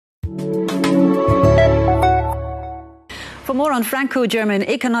For more on Franco-German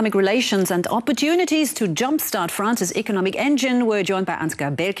economic relations and opportunities to jumpstart France's economic engine, we're joined by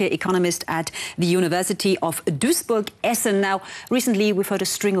Ansgar Belke, economist at the University of Duisburg-Essen. Now, recently we've heard a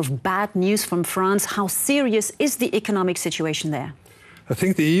string of bad news from France. How serious is the economic situation there? I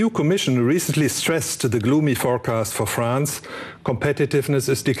think the EU Commission recently stressed the gloomy forecast for France. Competitiveness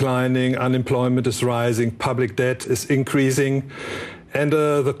is declining, unemployment is rising, public debt is increasing. And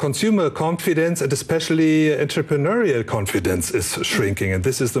the consumer confidence and especially entrepreneurial confidence is shrinking. And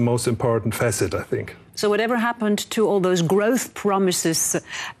this is the most important facet, I think. So whatever happened to all those growth promises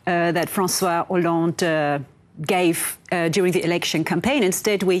that François Hollande gave during the election campaign,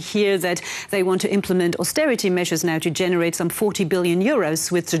 instead we hear that they want to implement austerity measures now to generate some 40 billion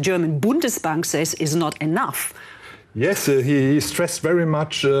euros, which the German Bundesbank says is not enough. Yes, he stressed very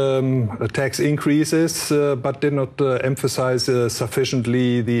much tax increases, but did not emphasize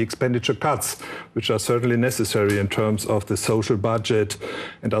sufficiently the expenditure cuts, which are certainly necessary in terms of the social budget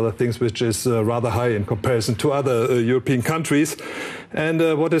and other things, which is rather high in comparison to other European countries. And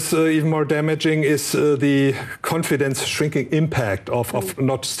what is even more damaging is the confidence shrinking impact of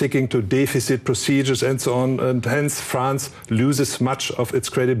not sticking to deficit procedures and so on. And hence, France loses much of its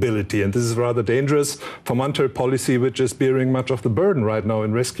credibility. And this is rather dangerous for monetary policy, which is bearing much of the burden right now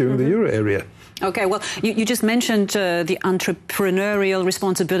in rescuing the euro area. OK, well, you just mentioned the entrepreneurial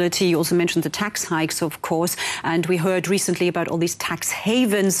responsibility. You also mentioned the tax hikes, of course. And we heard recently about all these tax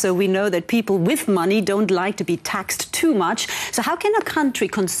havens. So we know that people with money don't like to be taxed too much. So how can a country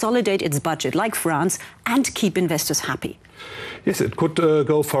consolidate its budget, like France, and keep investors happy? Yes, it could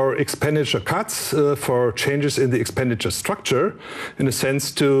go for expenditure cuts, for changes in the expenditure structure, in a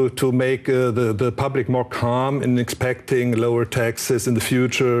sense to make the public more calm in expecting lower taxes in the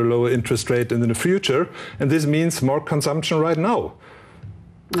future, lower interest rate in the future. And this means more consumption right now.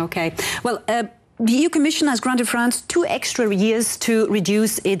 OK. Well, the EU Commission has granted France 2 extra years to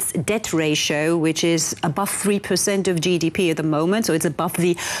reduce its debt ratio, which is above 3% of GDP at the moment, so it's above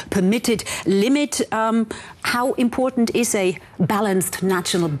the permitted limit. How important is a balanced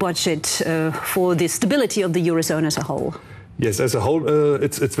national budget for the stability of the Eurozone as a whole? Yes, as a whole,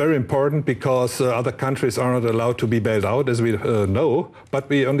 it's very important because other countries are not allowed to be bailed out, as we know.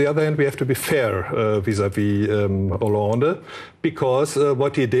 But on the other hand, we have to be fair vis-à-vis Hollande, because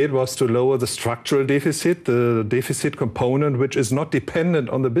what he did was to lower the structural deficit, the deficit component, which is not dependent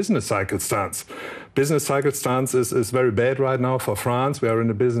on the business cycle stance. Business cycle stance is very bad right now for France. We are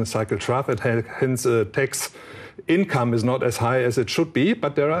in a business cycle trough, and hence tax income is not as high as it should be,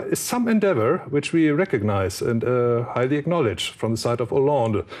 but there is some endeavor which we recognize and highly acknowledge from the side of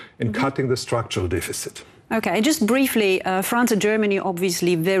Hollande in cutting the structural deficit. OK, just briefly, France and Germany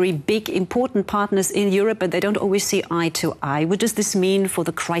obviously very big, important partners in Europe, but they don't always see eye to eye. What does this mean for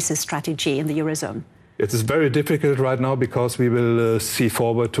the crisis strategy in the Eurozone? It is very difficult right now because we will see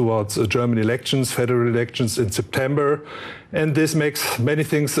forward towards German elections, federal elections in September. And this makes many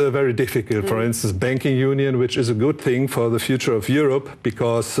things very difficult. For instance, banking union, which is a good thing for the future of Europe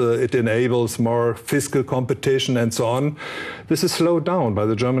because it enables more fiscal competition and so on. This is slowed down by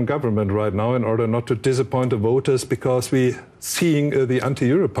the German government right now in order not to disappoint the voters, because we seeing the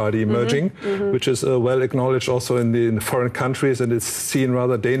anti-Euro party emerging, which is well acknowledged also in the foreign countries, and it's seen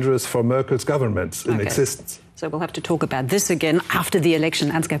rather dangerous for Merkel's government in existence. So we'll have to talk about this again after the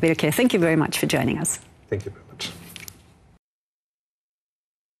election. Ansgar Belke, thank you very much for joining us. Thank you.